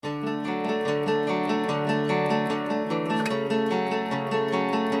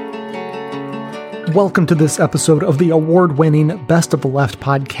Welcome to this episode of the award-winning Best of the Left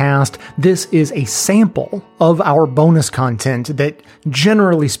podcast. This is a sample of our bonus content that,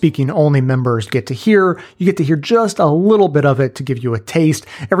 generally speaking, only members get to hear. You get to hear just a little bit of it to give you a taste.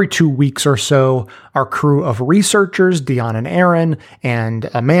 Every 2 weeks or so, our crew of researchers, Dion and Aaron, and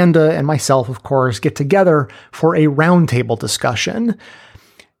Amanda and myself, of course, get together for a roundtable discussion.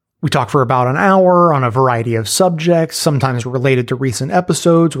 We talk for about an hour on a variety of subjects, sometimes related to recent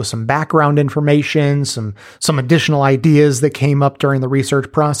episodes with some background information, some additional ideas that came up during the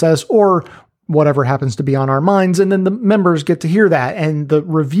research process, or whatever happens to be on our minds. And then the members get to hear that. And the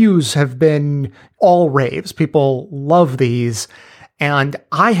reviews have been all raves. People love these. And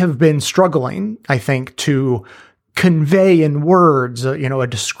I have been struggling, I think, to convey in words, a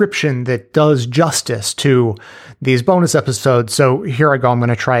description that does justice to these bonus episodes. So here I go. I'm going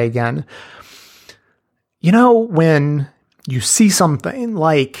to try again. When you see something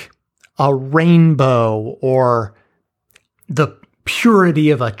like a rainbow or the purity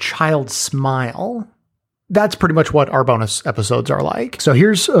of a child's smile, that's pretty much what our bonus episodes are like. So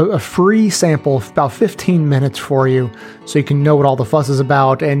here's a free sample of about 15 minutes for you so you can know what all the fuss is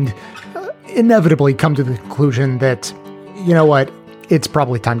about and inevitably come to the conclusion that, you know what, it's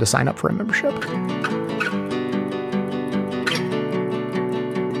probably time to sign up for a membership.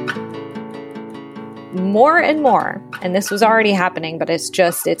 More and more, and this was already happening, but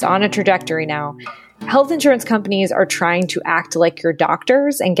it's on a trajectory now. Health insurance companies are trying to act like your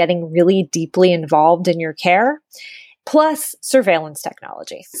doctors and getting really deeply involved in your care, plus surveillance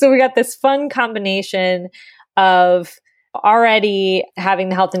technology. So we got this fun combination of already having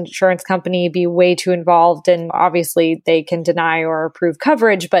the health insurance company be way too involved, and obviously they can deny or approve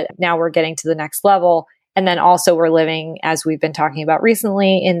coverage, but now we're getting to the next level. And then also we're living, as we've been talking about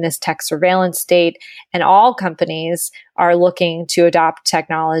recently, in this tech surveillance state, and all companies are looking to adopt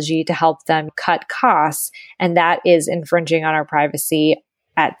technology to help them cut costs, and that is infringing on our privacy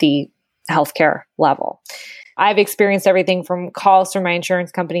at the healthcare level. I've experienced everything from calls from my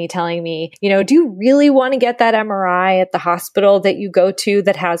insurance company telling me, do you really want to get that MRI at the hospital that you go to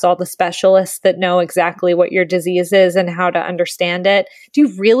that has all the specialists that know exactly what your disease is and how to understand it? Do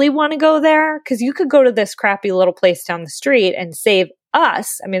you really want to go there? Because you could go to this crappy little place down the street and save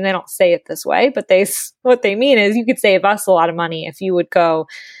us. I mean, they don't say it this way, but what they mean is you could save us a lot of money if you would go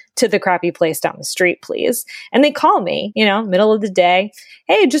to the crappy place down the street, please. And they call me, middle of the day.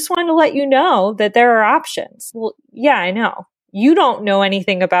 Hey, just wanted to let you know that there are options. Well, yeah, I know. You don't know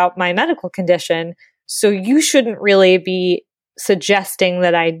anything about my medical condition, so you shouldn't really be suggesting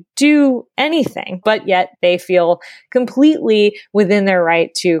that I do anything. But yet they feel completely within their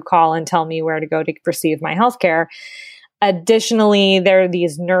right to call and tell me where to go to receive my healthcare. Additionally, there are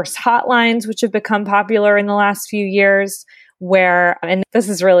these nurse hotlines, which have become popular in the last few years, and this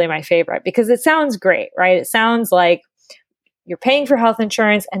is really my favorite because it sounds great, right? It sounds like you're paying for health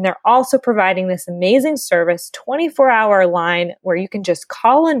insurance and they're also providing this amazing service, 24-hour line where you can just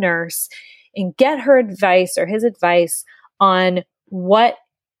call a nurse and get her advice or his advice on what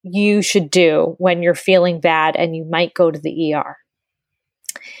you should do when you're feeling bad and you might go to the ER.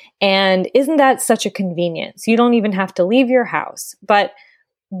 And isn't that such a convenience? You don't even have to leave your house. But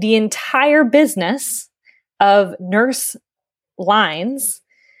the entire business of nurse lines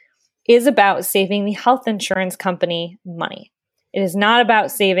is about saving the health insurance company money. It is not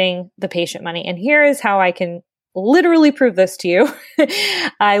about saving the patient money. And here is how I can literally prove this to you.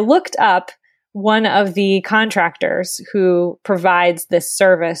 I looked up one of the contractors who provides this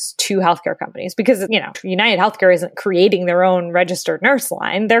service to healthcare companies because, United Healthcare isn't creating their own registered nurse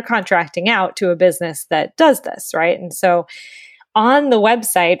line. They're contracting out to a business that does this, right? And so on the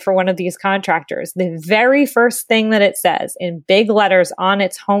website for one of these contractors, the very first thing that it says in big letters on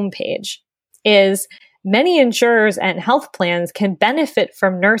its homepage is many insurers and health plans can benefit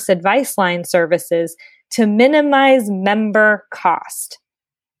from nurse advice line services to minimize member cost.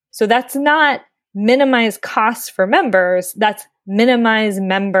 So that's not minimize costs for members, that's minimize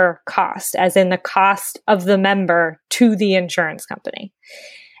member cost, as in the cost of the member to the insurance company.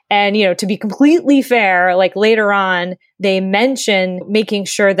 And, to be completely fair, like later on, they mention making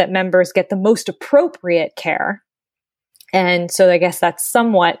sure that members get the most appropriate care. And so I guess that's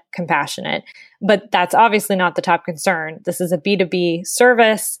somewhat compassionate, but that's obviously not the top concern. This is a B2B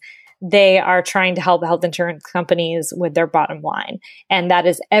service. They are trying to help health insurance companies with their bottom line. And that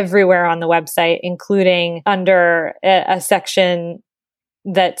is everywhere on the website, including under a section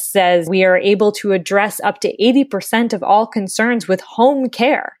that says we are able to address up to 80% of all concerns with home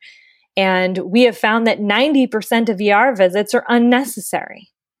care. And we have found that 90% of ER visits are unnecessary.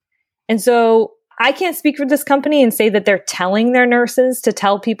 And so I can't speak for this company and say that they're telling their nurses to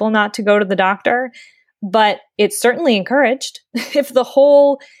tell people not to go to the doctor, but it's certainly encouraged. If the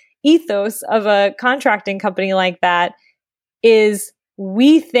whole ethos of a contracting company like that is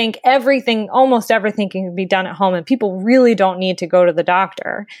we think almost everything can be done at home and people really don't need to go to the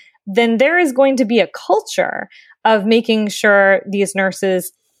doctor, then there is going to be a culture of making sure these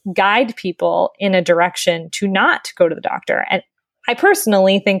nurses guide people in a direction to not go to the doctor. And I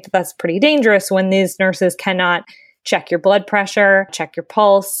personally think that that's pretty dangerous when these nurses cannot check your blood pressure, check your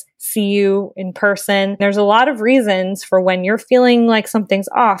pulse, see you in person. There's a lot of reasons for when you're feeling like something's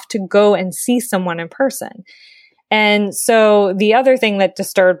off to go and see someone in person. And so the other thing that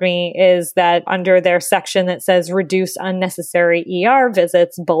disturbed me is that under their section that says reduce unnecessary ER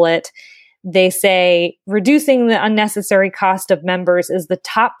visits bullet, they say reducing the unnecessary cost of members is the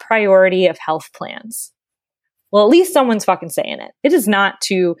top priority of health plans. Well, at least someone's fucking saying it. It is not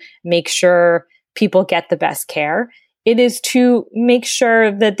to make sure people get the best care. It is to make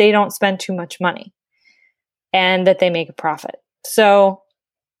sure that they don't spend too much money and that they make a profit. So,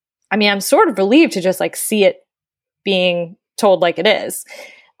 I mean, I'm sort of relieved to just like see it being told like it is.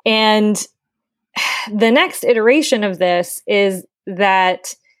 And the next iteration of this is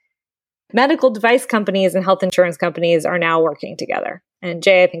that medical device companies and health insurance companies are now working together. And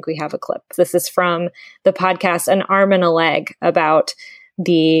Jay, I think we have a clip. This is from the podcast An Arm and a Leg about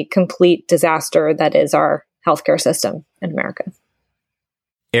the complete disaster that is our healthcare system in America.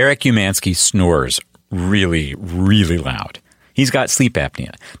 Eric Umansky snores really, really loud. He's got sleep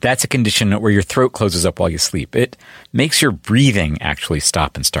apnea. That's a condition where your throat closes up while you sleep. It makes your breathing actually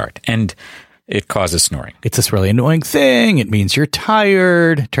stop and start, and it causes snoring. It's this really annoying thing. It means you're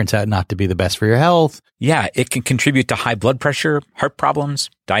tired. It turns out not to be the best for your health. Yeah, it can contribute to high blood pressure, heart problems,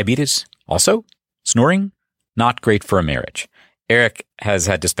 diabetes. Also, snoring, not great for a marriage. Eric has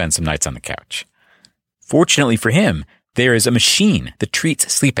had to spend some nights on the couch. Fortunately for him, there is a machine that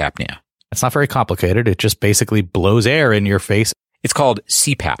treats sleep apnea. It's not very complicated. It just basically blows air in your face. It's called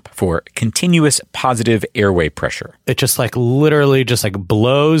CPAP, for continuous positive airway pressure. It just like literally just like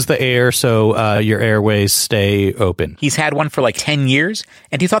blows the air so your airways stay open. He's had one for like 10 years,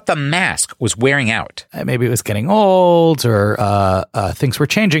 and he thought the mask was wearing out. Maybe it was getting old or things were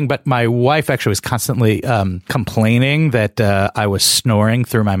changing, but my wife actually was constantly complaining that I was snoring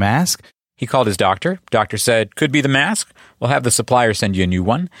through my mask. He called his doctor. Doctor said, could be the mask. We'll have the supplier send you a new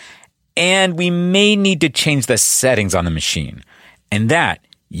one. And we may need to change the settings on the machine. And that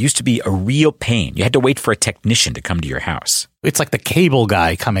used to be a real pain. You had to wait for a technician to come to your house. It's like the cable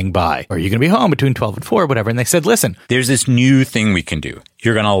guy coming by. Are you going to be home between 12 and 4, whatever? And they said, listen, there's this new thing we can do.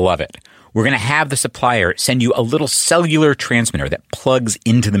 You're going to love it. We're going to have the supplier send you a little cellular transmitter that plugs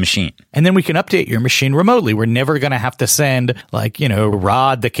into the machine. And then we can update your machine remotely. We're never going to have to send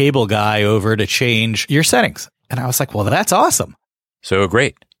Rod, the cable guy, over to change your settings. And I was like, well, that's awesome. So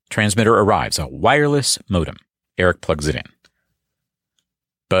great. Transmitter arrives, a wireless modem. Eric plugs it in.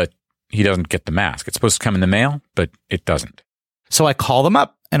 But he doesn't get the mask. It's supposed to come in the mail, but it doesn't. So I call them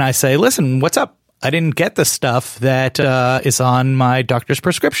up and I say, listen, what's up? I didn't get the stuff that is on my doctor's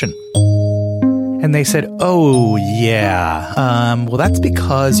prescription. And they said, oh, yeah. Well, that's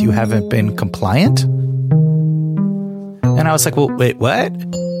because you haven't been compliant. And I was like, well, wait, what?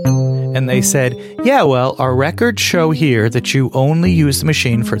 And they said, yeah, well, our records show here that you only use the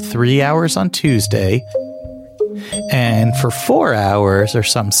machine for 3 hours on Tuesday and for 4 hours or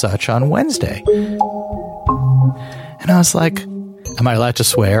some such on Wednesday. And I was like, am I allowed to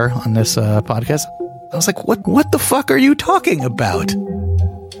swear on this podcast? I was like, what the fuck are you talking about?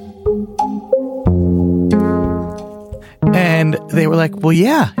 And they were like, well,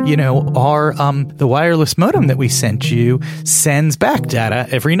 yeah, our the wireless modem that we sent you sends back data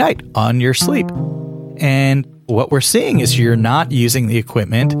every night on your sleep. And what we're seeing is you're not using the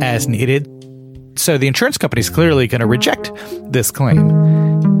equipment as needed. So the insurance company's clearly going to reject this claim.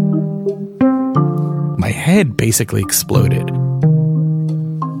 My head basically exploded.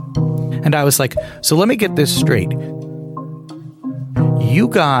 And I was like, so let me get this straight. You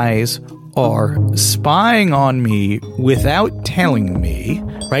guys are spying on me without telling me,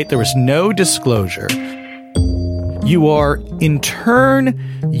 right? There was no disclosure. You are, in turn,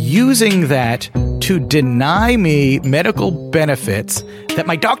 using that to deny me medical benefits that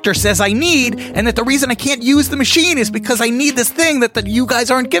my doctor says I need, and that the reason I can't use the machine is because I need this thing that you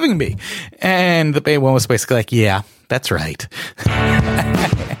guys aren't giving me. And the one was basically like, yeah, that's right.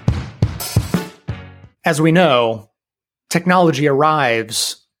 As we know, technology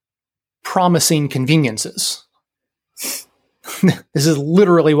arrives promising conveniences. This is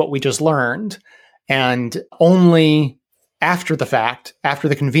literally what we just learned. And only after the fact, after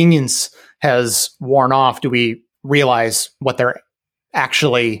the convenience has worn off, do we realize what they're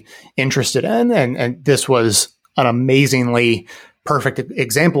actually interested in. And this was an amazingly perfect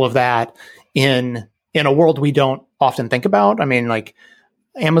example of that in a world we don't often think about. I mean, like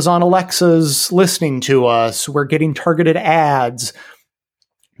Amazon Alexa's listening to us, we're getting targeted ads.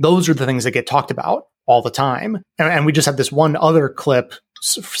 Those are the things that get talked about all the time. And we just have this one other clip,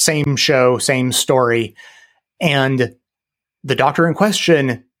 same show, same story. And the doctor in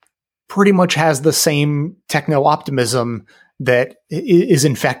question pretty much has the same techno-optimism that is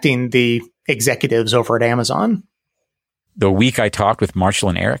infecting the executives over at Amazon. The week I talked with Marshall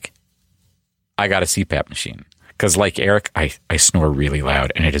and Eric, I got a CPAP machine. Because like Eric, I snore really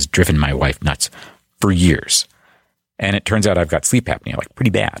loud, and it has driven my wife nuts for years. And it turns out I've got sleep apnea, like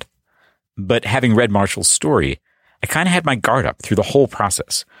pretty bad. But having read Marshall's story, I kind of had my guard up through the whole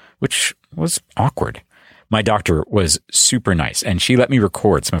process, which was awkward. My doctor was super nice, and she let me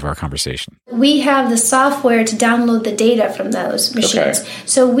record some of our conversation. We have the software to download the data from those machines,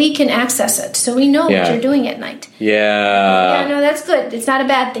 so we can access it. So we know what you're doing at night. Yeah. Yeah, no, that's good. It's not a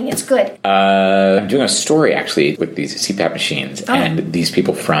bad thing. It's good. I'm doing a story, actually, with these CPAP machines, and these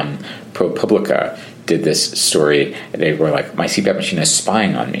people from ProPublica did this story. They were like, my CPAP machine is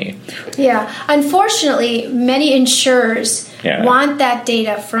spying on me. Yeah. Unfortunately, many insurers want that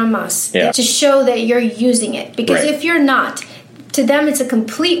data from us to show that you're using it. Because if you're not, to them it's a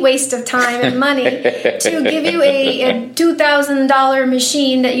complete waste of time and money to give you a $2,000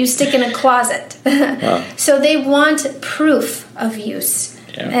 machine that you stick in a closet. So they want proof of use.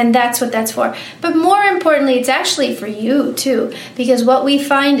 Yeah. And that's what that's for. But more importantly, it's actually for you, too. Because what we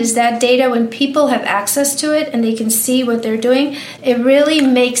find is that data, when people have access to it and they can see what they're doing, it really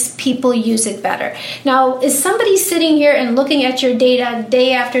makes people use it better. Now, is somebody sitting here and looking at your data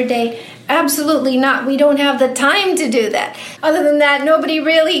day after day? Absolutely not. We don't have the time to do that. Other than that, nobody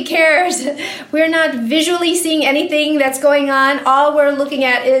really cares. We're not visually seeing anything that's going on. All we're looking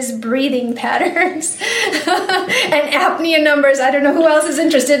at is breathing patterns and apnea numbers. I don't know who else is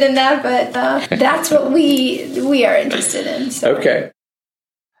interested in that, but that's what we are interested in. So. Okay.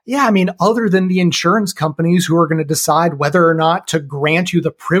 Yeah, I mean, other than the insurance companies who are going to decide whether or not to grant you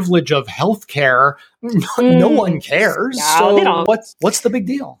the privilege of health care, no one cares. No, so they don't. What's the big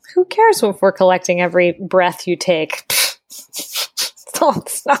deal? Who cares if we're collecting every breath you take?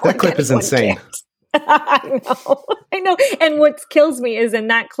 That clip is insane. I know. And what kills me is in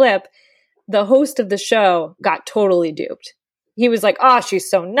that clip, the host of the show got totally duped. He was like, oh, she's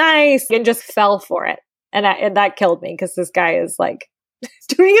so nice, and just fell for it. And that killed me because this guy is like,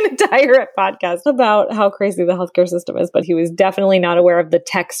 doing an entire podcast about how crazy the healthcare system is, but he was definitely not aware of the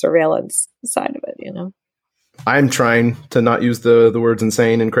tech surveillance side of it, you know? I'm trying to not use the words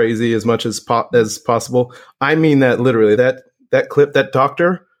insane and crazy as much as possible. I mean that literally. That clip, that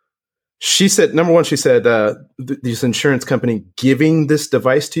doctor, she said, number one, she said, this insurance company giving this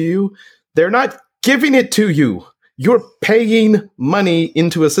device to you, they're not giving it to you. You're paying money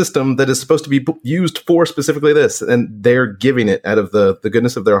into a system that is supposed to be used for specifically this, and they're giving it out of the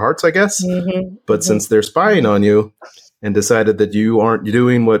goodness of their hearts, I guess. Mm-hmm. But since they're spying on you and decided that you aren't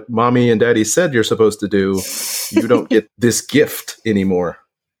doing what mommy and daddy said you're supposed to do, you don't get this gift anymore.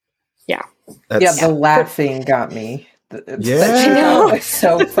 Yeah. The laughing got me. It's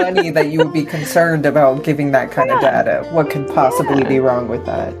so funny that you would be concerned about giving that kind of data. What could possibly be wrong with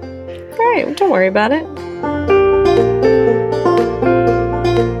that? Right. Don't worry about it.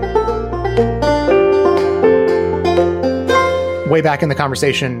 Way back in the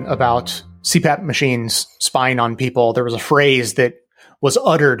conversation about CPAP machines spying on people, there was a phrase that was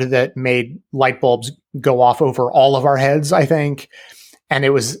uttered that made light bulbs go off over all of our heads, I think. And it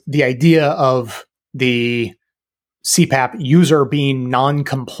was the idea of the CPAP user being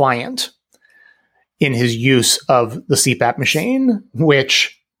non-compliant in his use of the CPAP machine,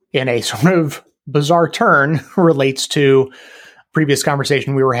 which in a sort of bizarre turn relates to previous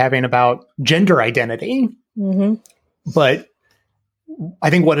conversation we were having about gender identity. Mm-hmm. But I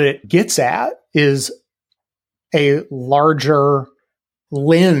think what it gets at is a larger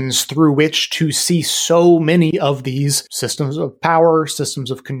lens through which to see so many of these systems of power,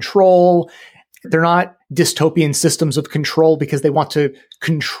 systems of control. They're not dystopian systems of control because they want to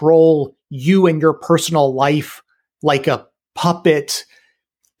control you and your personal life like a puppet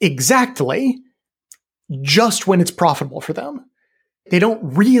exactly just when it's profitable for them. They don't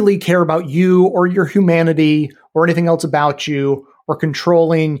really care about you or your humanity or anything else about you or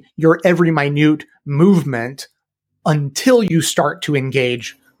controlling your every minute movement until you start to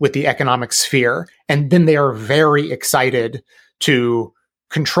engage with the economic sphere. And then they are very excited to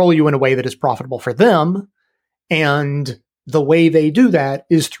control you in a way that is profitable for them and the way they do that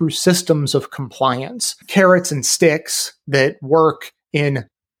is through systems of compliance, carrots and sticks that work in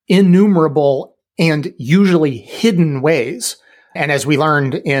innumerable and usually hidden ways. And as we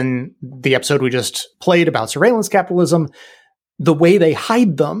learned in the episode we just played about surveillance capitalism, the way they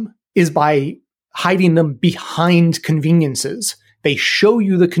hide them is by hiding them behind conveniences. They show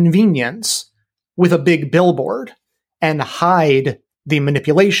you the convenience with a big billboard and hide the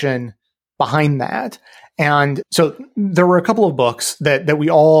manipulation behind that. And so there were a couple of books that we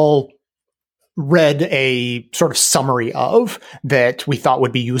all read a sort of summary of that we thought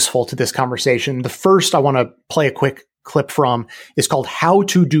would be useful to this conversation. The first I want to play a quick clip from is called How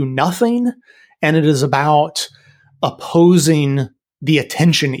to Do Nothing, and it is about opposing the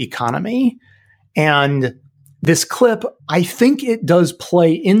attention economy. And this clip, I think it does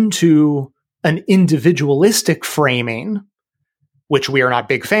play into an individualistic framing, which we are not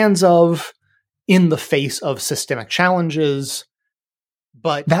big fans of, in the face of systemic challenges.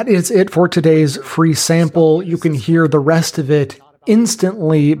 But that is it for today's free sample. You can hear the rest of it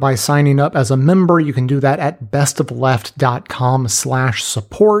instantly by signing up as a member. You can do that at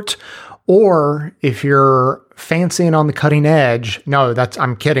bestofleft.com/support. Or if you're fancying on the cutting edge,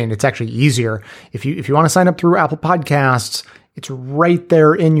 I'm kidding. It's actually easier. If you want to sign up through Apple Podcasts, it's right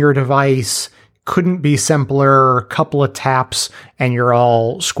there in your device. Couldn't be simpler. A couple of taps and you're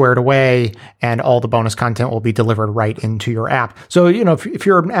all squared away, and all the bonus content will be delivered right into your app. So, if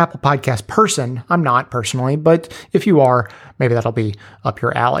you're an Apple Podcast person, I'm not personally, but if you are, maybe that'll be up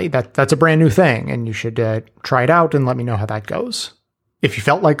your alley. That's a brand new thing, and you should try it out and let me know how that goes. If you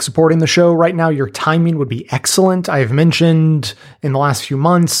felt like supporting the show right now, your timing would be excellent. I've mentioned in the last few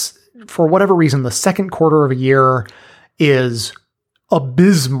months, for whatever reason, the second quarter of a year is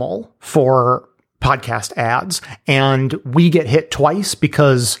abysmal for podcast ads. And we get hit twice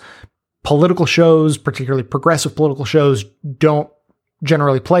because political shows, particularly progressive political shows, don't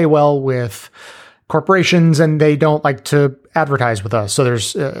generally play well with corporations, and they don't like to advertise with us. So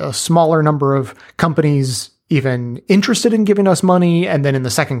there's a smaller number of companies even interested in giving us money. And then in the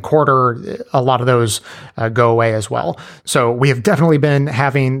second quarter, a lot of those go away as well. So we have definitely been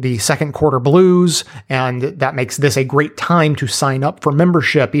having the second quarter blues, and that makes this a great time to sign up for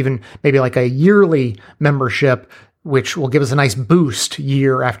membership, even maybe like a yearly membership, which will give us a nice boost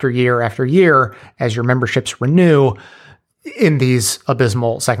year after year after year as your memberships renew in these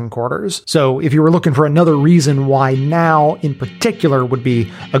abysmal second quarters. So if you were looking for another reason why now in particular would be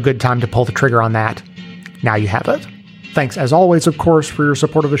a good time to pull the trigger on that, now you have it. Thanks, as always, of course, for your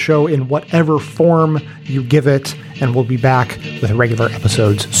support of the show in whatever form you give it, and we'll be back with regular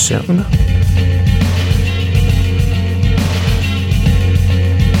episodes soon.